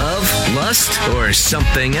lust, or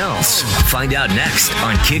something else? Find out next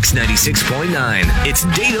on Kix 96.9. It's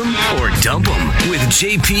Date 'em or Dump 'em with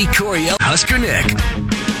JP Coriel Husker Nick.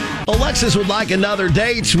 Alexis would like another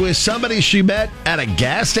date with somebody she met at a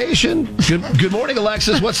gas station. Good morning,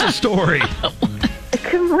 Alexis. What's the story?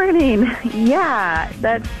 Good morning. Yeah,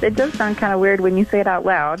 it does sound kind of weird when you say it out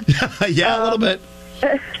loud. Yeah, a little bit.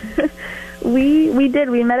 We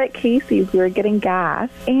met at Casey's. We were getting gas,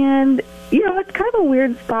 and it's kind of a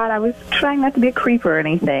weird spot. I was trying not to be a creeper or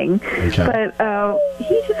anything, but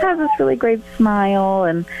he just has this really great smile,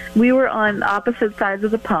 and we were on opposite sides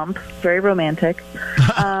of the pump. Very romantic.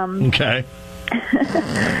 Okay.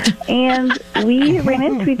 And we ran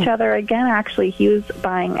into each other again. Actually, he was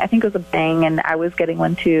buying, I think it was a Bang, and I was getting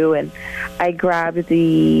one too. And I grabbed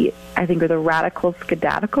the Radical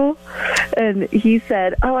Skedaddle, and he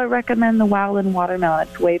said, "Oh, I recommend the Wild and Watermelon.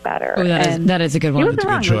 It's way better." Oh, that is a good one. That's a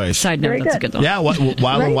good choice. Side note, Very that's good. a good one. Yeah,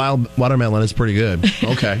 Wild Watermelon is pretty good.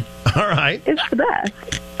 Okay. All right. It's the best.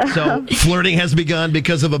 So flirting has begun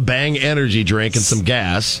because of a Bang energy drink and some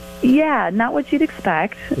gas. Yeah, not what you'd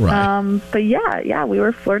expect. Right. But yeah, we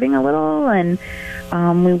were flirting a little, and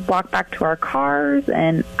we walked back to our cars,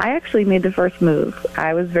 and I actually made the first move.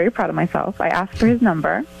 I was very proud of myself. I asked for his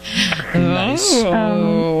number. Nice.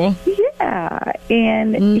 Yeah,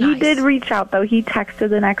 and he did reach out, though. He texted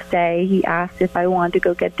the next day. He asked if I wanted to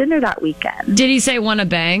go get dinner that weekend. Did he say want a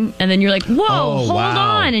bang? And then you're like, whoa, hold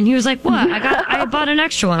on. And he was like, what? I bought an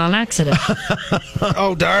extra one on accident.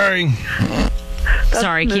 Oh, dang.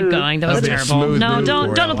 Sorry, keep going. That was terrible. No, don't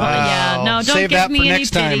apologize. Wow. Yeah, no, don't Save give that me for any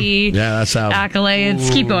next time. pity. Yeah, that's how.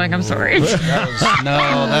 Accolades. Keep going. I'm sorry.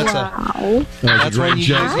 That's what you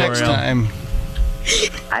use next time.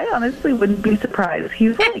 I honestly wouldn't be surprised.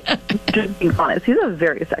 He's just being honest, he's a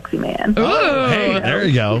very sexy man. Ooh. Hey, there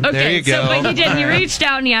you go. Okay, There you go. So, but he reached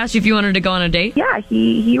out and he asked you if you wanted to go on a date? Yeah,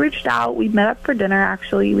 he reached out. We met up for dinner,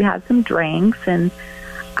 actually. We had some drinks, and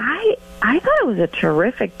I thought it was a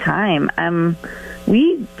terrific time.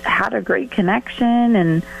 We had a great connection,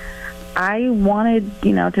 and I wanted,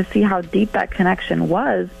 to see how deep that connection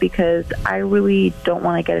was, because I really don't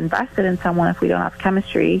want to get invested in someone if we don't have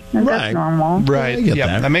chemistry. And Right. That's normal. Right. I get Yeah,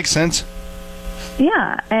 that. that makes sense.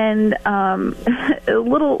 Yeah, and a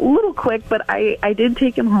little quick, but I did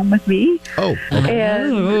take him home with me. Oh,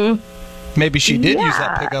 And Ooh, Maybe she did use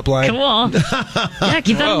that pickup line. cool. Yeah,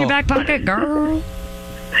 keep that in your back pocket, girl.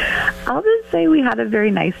 I'll just say we had a very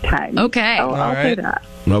nice time. Okay. I'll say right. that.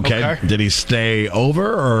 okay. Okay. Did he stay over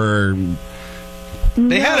or?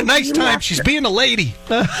 They had a nice he time. left. She's being a lady.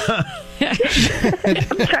 I'm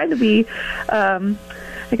trying to be, I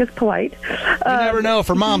guess, polite. You never know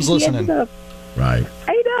for moms He listening. ended up- Right.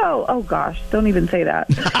 I know. Oh, gosh. Don't even say that.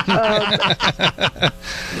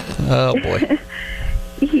 Oh, boy.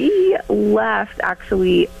 He left,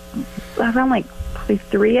 actually, around, probably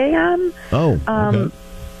 3 a.m. Oh, okay.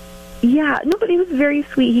 Yeah. No, but he was very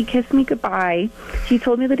sweet. He kissed me goodbye. He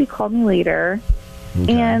told me that he called me later.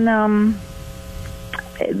 Okay. And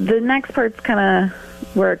the next part's kind of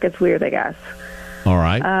where it gets weird, I guess. All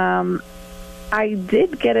right. I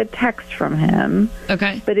did get a text from him.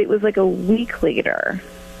 Okay. But it was like a week later.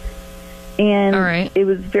 And All right. it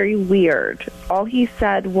was very weird. All he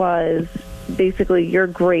said was basically, "You're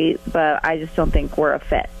great, but I just don't think we're a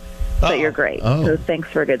fit. But you're great. Oh. So thanks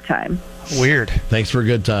for a good time." Weird. Thanks for a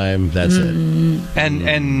good time. That's it.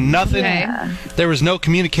 And nothing. Okay. There was no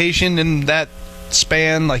communication in that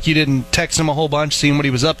span. Like you didn't text him a whole bunch, seeing what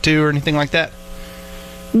he was up to or anything like that.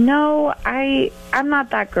 No, I'm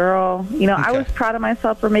not that girl. I was proud of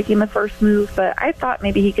myself for making the first move, but I thought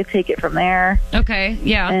maybe he could take it from there. Okay,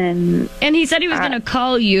 yeah. And he said he was going to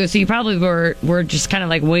call you, so you probably were just kind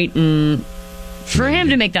of waiting for him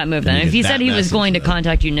to make that move then. You If he get said that he was message going to then.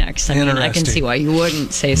 contact you next, I mean, I can Interesting. see why you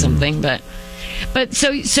wouldn't say something, but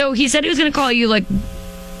so he said he was going to call you,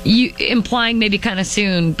 you implying maybe kind of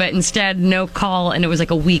soon, but instead no call, and it was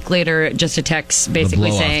a week later, just a text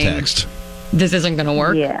basically the blow-off saying text. this isn't going to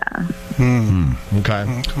work. yeah.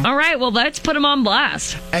 Okay. All right, well, let's put him on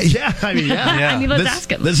blast. Yeah, I mean, yeah. Yeah. I mean, let's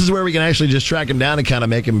ask him. This is where we can actually just track him down and kind of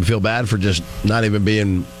make him feel bad for just not even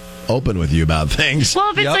being open with you about things.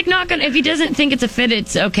 Well, if it's Yep. not gonna, if he doesn't think it's a fit,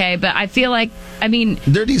 it's okay. But I feel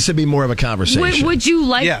There needs to be more of a conversation. would you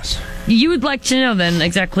like? Yes. You would like to know then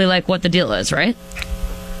exactly what the deal is, right?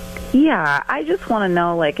 Yeah, I just want to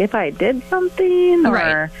know, like, if I did something or...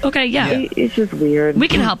 Right. Okay, yeah. It's just weird. We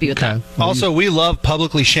can help you with that. Also, we love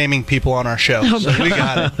publicly shaming people on our show, so we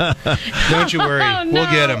got it. Don't you worry. Oh, no.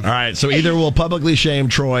 We'll get them. All right, so either we'll publicly shame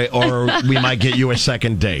Troy or we might get you a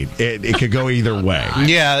second date. It could go either way.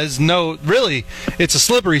 Yeah, it's a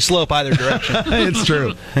slippery slope either direction. It's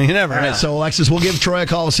true. You never All know. right, so Alexis, we'll give Troy a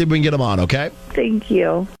call and see if we can get him on, okay? Thank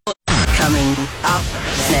you. Coming up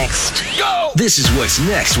next. This is What's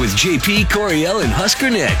Next with JP, Coriel, and Husker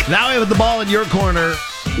Nick. Now we have the ball in your corner.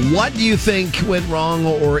 What do you think went wrong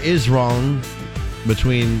or is wrong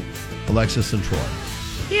between Alexis and Troy?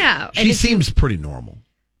 Yeah. and She if seems pretty normal.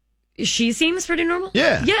 she seems pretty normal?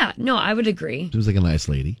 Yeah. Yeah, no, I would agree. Seems like a nice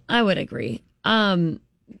lady. I would agree.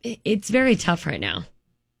 It's very tough right now.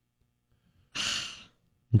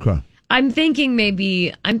 Okay. I'm thinking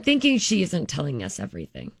she isn't telling us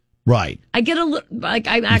everything. Right. I get a little, like,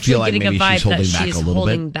 I'm actually feel like getting a maybe she's vibe that holding back she's a little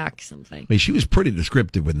holding bit? back something. I mean, she was pretty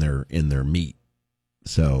descriptive in their meet.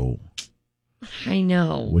 So I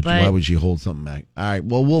know, why but would she hold something back? All right.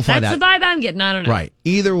 Well, we'll find that's out. the vibe I'm getting. I don't know. Right.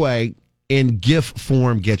 Either way, in GIF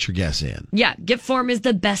form, get your guess in. Yeah, gift form is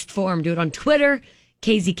the best form. Do it on Twitter,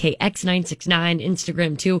 KZKX969,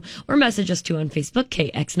 Instagram too, or message us too on Facebook,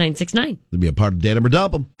 KX969. To be a part of Datum or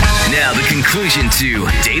Dump 'em. Now the conclusion to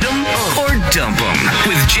Date 'em or Dump 'em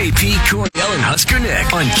with JP, Coriel, and Husker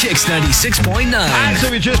Nick on Kix 96.9. All right, so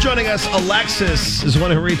if you're just joining us, Alexis is the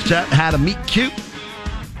one who reached out, had a meet cute.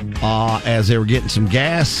 As they were getting some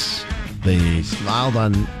gas, they smiled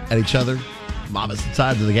at each other, opposite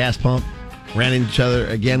sides of the gas pump, ran into each other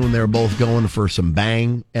again when they were both going for some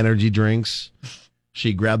Bang energy drinks.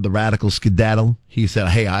 She grabbed the Radical Skedaddle. He said,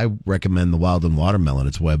 hey, I recommend the Wild and Watermelon.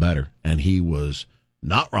 It's way better. And he was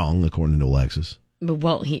not wrong, according to Alexis. But,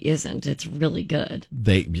 well, he isn't. It's really good.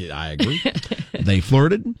 I agree. They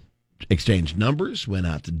flirted, exchanged numbers, went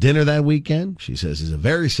out to dinner that weekend. She says he's a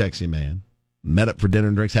very sexy man. Met up for dinner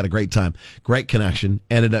and drinks, had a great time, great connection.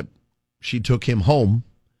 Ended up, she took him home.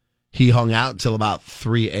 He hung out till about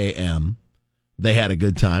 3 a.m. They had a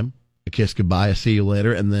good time. A kiss goodbye, a see you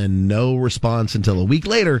later, and then no response until a week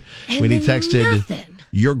later when he texted, nothing.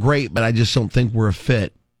 You're great, but I just don't think we're a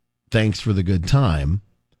fit. Thanks for the good time.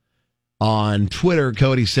 On Twitter,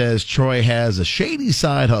 Cody says Troy has a shady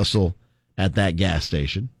side hustle at that gas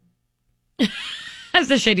station. That's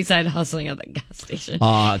the shady side of hustling at the gas station.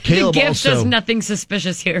 Caleb the gift also says nothing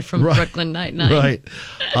suspicious here from Right. Brooklyn Nine-Nine.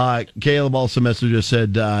 Right. Caleb also messaged us,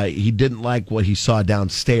 said he didn't like what he saw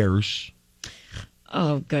downstairs,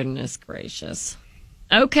 Oh, goodness gracious.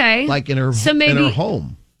 Okay. like in her So maybe- in her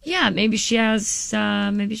home. Yeah, maybe she has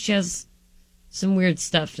some weird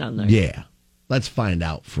stuff down there. Yeah. Let's find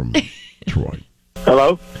out from Troy.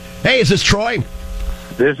 Hello, Hey, is this Troy?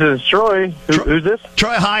 this is Troy. Who's this?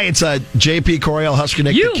 Troy, hi. It's JP Coriel Husker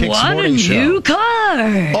Nick, You the Kicks won a Morning new Show. car.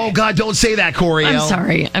 Oh, God, don't say that, Coriel. I'm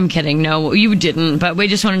sorry. I'm kidding. No, you didn't. But we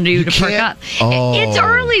just wanted you to perk can't- up. Oh. It's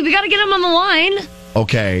early. We got to get him on the line.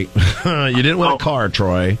 Okay. You didn't win a car,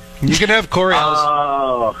 Troy. You can have Coriel's.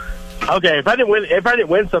 Oh, okay. If I didn't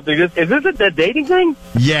win something, is this a dating thing?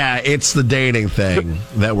 Yeah, it's the dating thing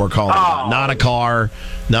that we're calling about. Not a car,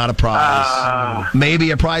 not a prize.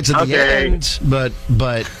 Maybe a prize at the okay. end, but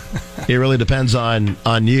it really depends on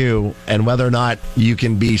you and whether or not you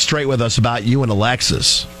can be straight with us about you and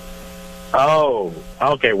Alexis. Oh,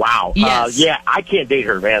 okay. Wow. Yes. Yeah, I can't date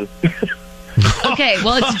her, man. Okay,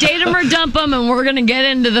 well, it's date him or dump him, and we're going to get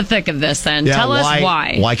into the thick of this then. Yeah, Tell us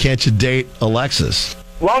why. Why can't you date Alexis?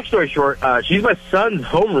 Long story short, she's my son's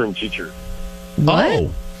homeroom teacher. What?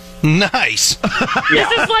 Oh, Nice. Yeah.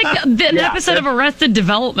 This is like an episode of Arrested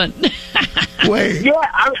Development. wait. Yeah,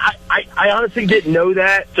 I honestly didn't know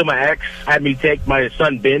that. So my ex had me take my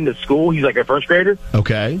son Ben to school. He's like a first grader.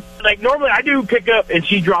 Okay. Like normally I do pick up and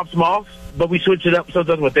she drops him off, but we switch it up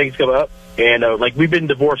sometimes when things come up. And like we've been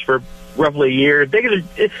divorced for roughly a year.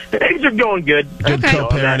 Things are going good. Good Okay.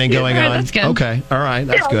 co-parenting going All right, on. that's good. Okay. All right.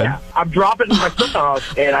 That's Yeah, good. yeah. I'm dropping my son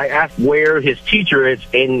off, and I asked where his teacher is,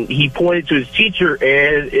 and he pointed to his teacher,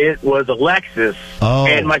 and it was Alexis. Oh.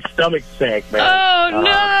 And my stomach sank, man. Oh,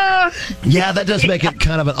 no. Yeah, that does make it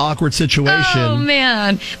kind of an awkward situation. Oh,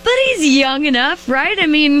 man. But he's young enough, right? I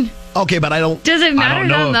mean, Okay, but I don't. does it I matter don't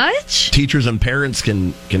know that if much? Teachers and parents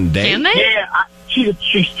can date. Can they? Yeah,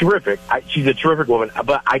 she's terrific. She's a terrific woman,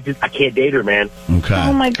 but I can't date her, man. Okay.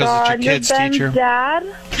 Oh my 'Cause it's your God, you're kid's Ben's teacher. dad?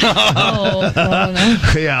 Oh,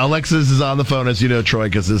 no. Yeah, Alexis is on the phone, as you know, Troy,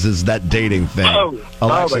 because this is that dating thing. Oh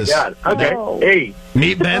my God. Okay. No. Hey.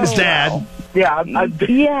 Meet Ben's dad. Yeah.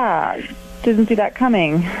 Yeah, didn't see that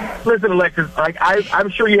coming. Listen, Alexis. Like I'm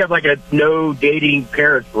sure you have like a no dating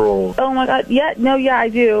parents rule. Oh my God, yeah, I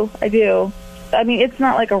do. I mean, it's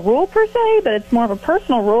not like a rule per se, but it's more of a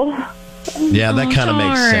personal rule. Yeah, that kind of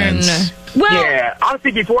makes Darn. sense. Well, Yeah,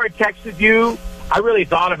 honestly, before I texted you, I really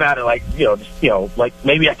thought about it. Like, like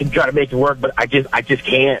maybe I can try to make it work, but I just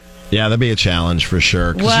can't. Yeah, that'd be a challenge for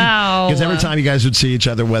sure. Wow. Because every time you guys would see each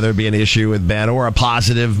other, whether it be an issue with Ben or a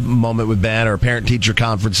positive moment with Ben or parent-teacher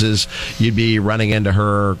conferences, you'd be running into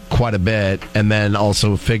her quite a bit. And then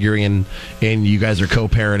also figuring in you guys are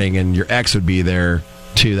co-parenting and your ex would be there,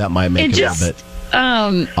 too. That might make it a little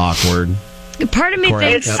bit awkward. Part of me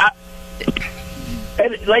Correct. thinks...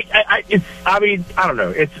 I don't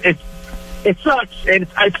know. It sucks, and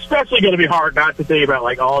it's especially going to be hard not to think about,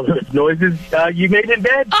 like, all the noises you made in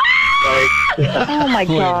bed. Oh, my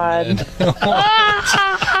God.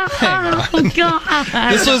 Oh,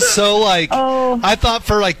 God. This was so, like, Oh. I thought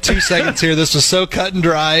for, like, 2 seconds here, this was so cut and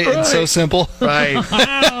dry and so simple. Right.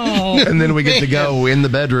 Oh. And then we get to go in the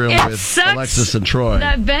bedroom It with sucks Alexis and Troy.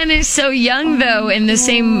 That Ben is so young, though, in the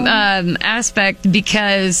same aspect,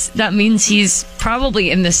 because that means he's probably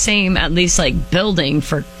in the same, at least, like, building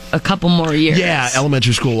for a couple more years. Yeah,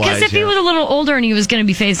 elementary school wise. Because if he was a little older and he was going to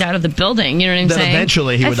be phased out of the building, you know what I'm Then saying?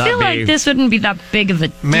 eventually he would I feel not be- like this wouldn't be that big of a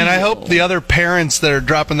deal. Man, I hope the other parents that are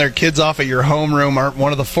dropping their kids off at your homeroom aren't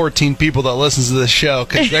one of the 14 people that listens to this show,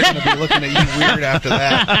 because they're going to be looking at you weird after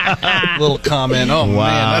that little comment. Oh,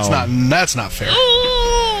 Wow. man, that's not fair.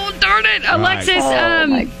 Oh, darn it. Alexis, Oh,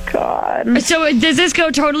 my God. so does this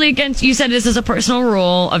go totally against, you said this is a personal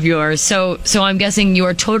rule of yours, so I'm guessing you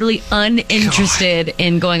are totally uninterested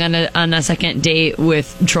in going on a second date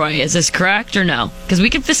with Troy. Is this correct or no? Because we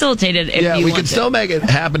can facilitate it if Yeah, you we want can to. still make it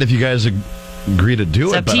happen if you guys agree to do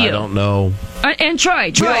It's it, up but to I you. don't know. And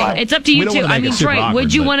Troy, it's up to we you don't too. wanna I make it mean, super Troy, awkward,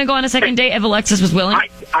 would you but- want to go on a second date if Alexis was willing?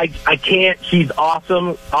 I can't. She's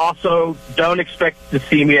awesome. Also, don't expect to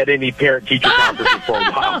see me at any parent-teacher conference for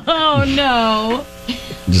a while. Oh, no.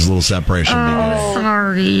 Just a little separation.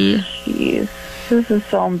 Sorry. Jeez. This is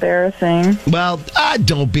so embarrassing. Well,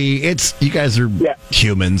 don't be. It's you guys are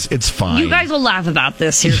humans. It's fine. You guys will laugh about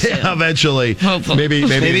this here soon. Yeah, eventually. Hopefully. Maybe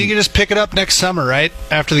Maybe you can just pick it up next summer, right?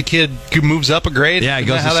 After the kid moves up a grade. Yeah, he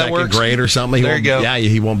Isn't goes that to how that second works? grade or something. He There won't- you go. Yeah,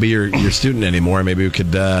 he won't be your student anymore. Maybe we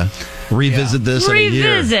could revisit this in a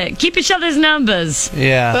year. Revisit. Keep each other's numbers.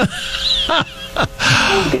 Yeah.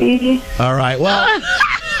 All right. Well,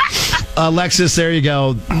 Alexis, there you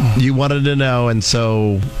go. You wanted to know, and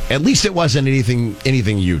so at least it wasn't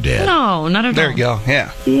anything you did. No, not at all. There you go.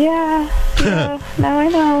 Yeah. Yeah. Now I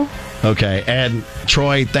know. Okay, and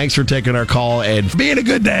Troy, thanks for taking our call and being a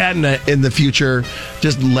good dad in the future.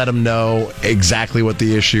 Just let him know exactly what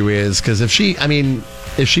the issue is, because if she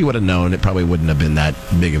would have known, it probably wouldn't have been that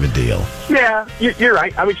big of a deal. Yeah, you're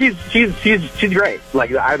right. I mean, she's great.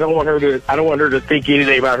 Like, I don't want her to think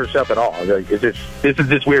anything about herself at all. Like, this is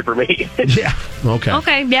just weird for me. Yeah. Okay.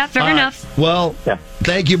 Okay, yeah, fair All right. enough. Well,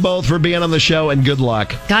 thank you both for being on the show, and good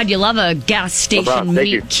luck. God, you love a gas station problem. Thank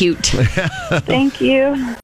meet cute. Thank you.